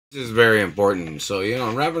This is very important. So,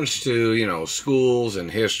 in reference to, schools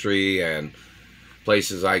and history and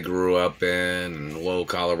places I grew up in, and Low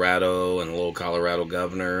Colorado, and Low Colorado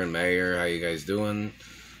governor and mayor, how you guys doing?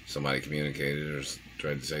 Somebody communicated or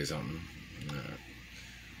tried to say something.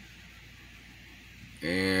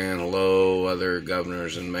 And hello, other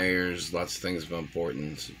governors and mayors. Lots of things of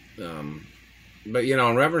importance. But,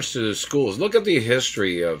 in reference to the schools, look at the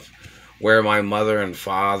history of where my mother and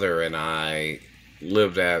father and I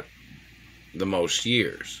lived at the most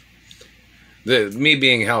years. Me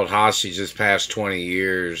being held hostage this past 20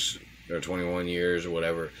 years or 21 years or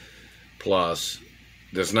whatever plus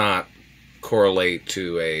does not correlate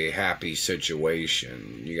to a happy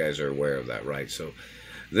situation. You guys are aware of that, right? So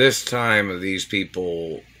this time of these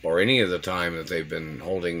people, or any of the time that they've been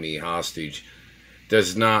holding me hostage,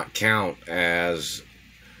 does not count as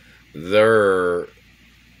their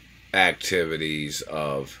activities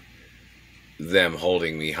of them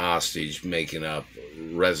holding me hostage, making up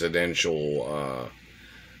residential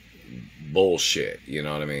bullshit, you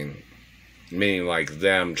know what I mean? Meaning like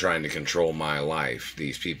them trying to control my life,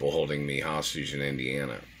 these people holding me hostage in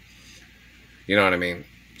Indiana. You know what I mean?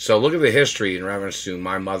 So look at the history in reference to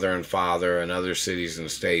my mother and father and other cities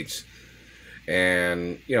and states.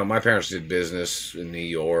 And, my parents did business in New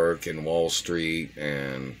York and Wall Street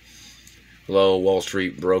and Wall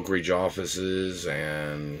Street brokerage offices,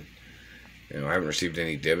 and I haven't received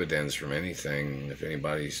any dividends from anything, if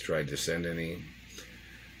anybody's tried to send any.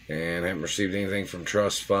 And I haven't received anything from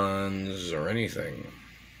trust funds or anything.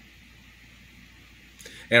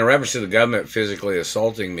 And in reference to the government physically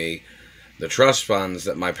assaulting me, the trust funds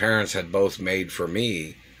that my parents had both made for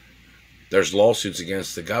me, there's lawsuits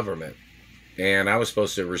against the government. And I was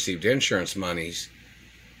supposed to have received insurance monies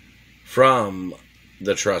from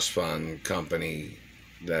the trust fund company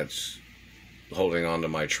that's holding on to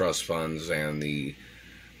my trust funds and the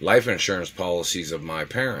life insurance policies of my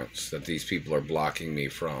parents that these people are blocking me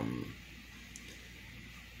from.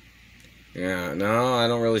 Yeah, no, I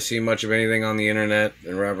don't really see much of anything on the internet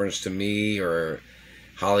in reference to me or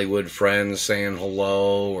Hollywood friends saying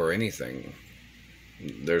hello or anything.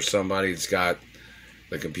 There's somebody that's got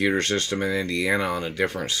the computer system in Indiana on a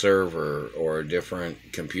different server or a different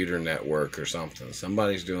computer network or something.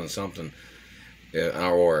 Somebody's doing something,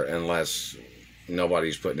 or unless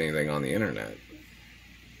nobody's putting anything on the internet.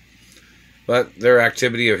 But their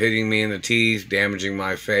activity of hitting me in the teeth, damaging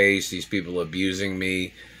my face, these people abusing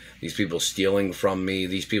me, these people stealing from me,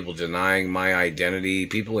 these people denying my identity,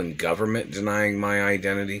 people in government denying my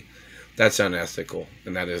identity, that's unethical,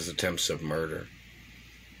 and that is attempts of murder.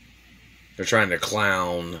 They're trying to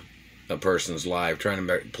clown a person's life, trying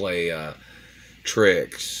to play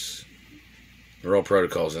tricks. The real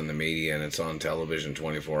protocol's in the media, and it's on television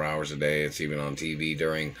 24 hours a day. It's even on TV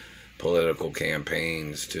during political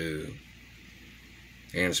campaigns, too.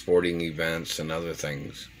 And sporting events and other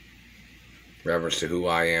things. Reference to who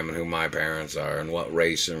I am and who my parents are and what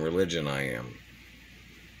race and religion I am.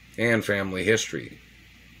 And family history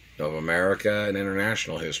of America and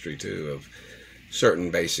international history, too, of certain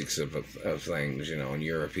basics of things, in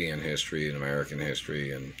European history and American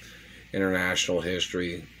history and international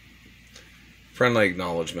history. Friendly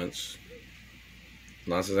acknowledgments.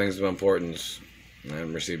 Lots of things of importance. I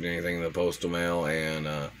haven't received anything in the postal mail,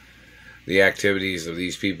 and the activities of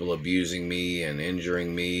these people abusing me and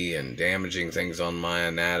injuring me and damaging things on my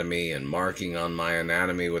anatomy and marking on my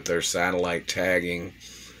anatomy with their satellite tagging.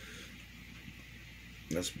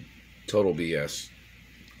 That's total BS,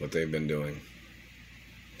 what they've been doing.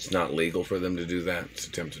 It's not legal for them to do that. It's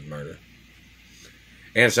attempted murder.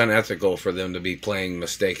 And it's unethical for them to be playing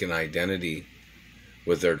mistaken identity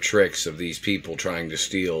with their tricks of these people trying to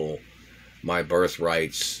steal my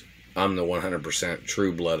birthrights. I'm the 100%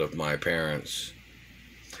 true blood of my parents.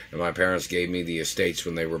 And my parents gave me the estates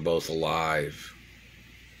when they were both alive.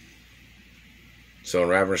 So in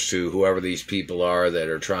reference to whoever these people are that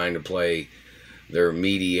are trying to play their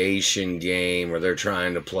mediation game, or they're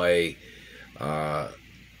trying to play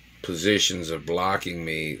positions of blocking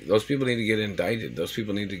me, those people need to get indicted. Those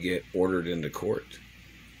people need to get ordered into court.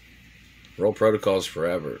 Roll protocols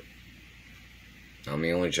forever. I'm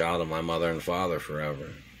the only child of my mother and father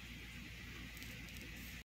forever.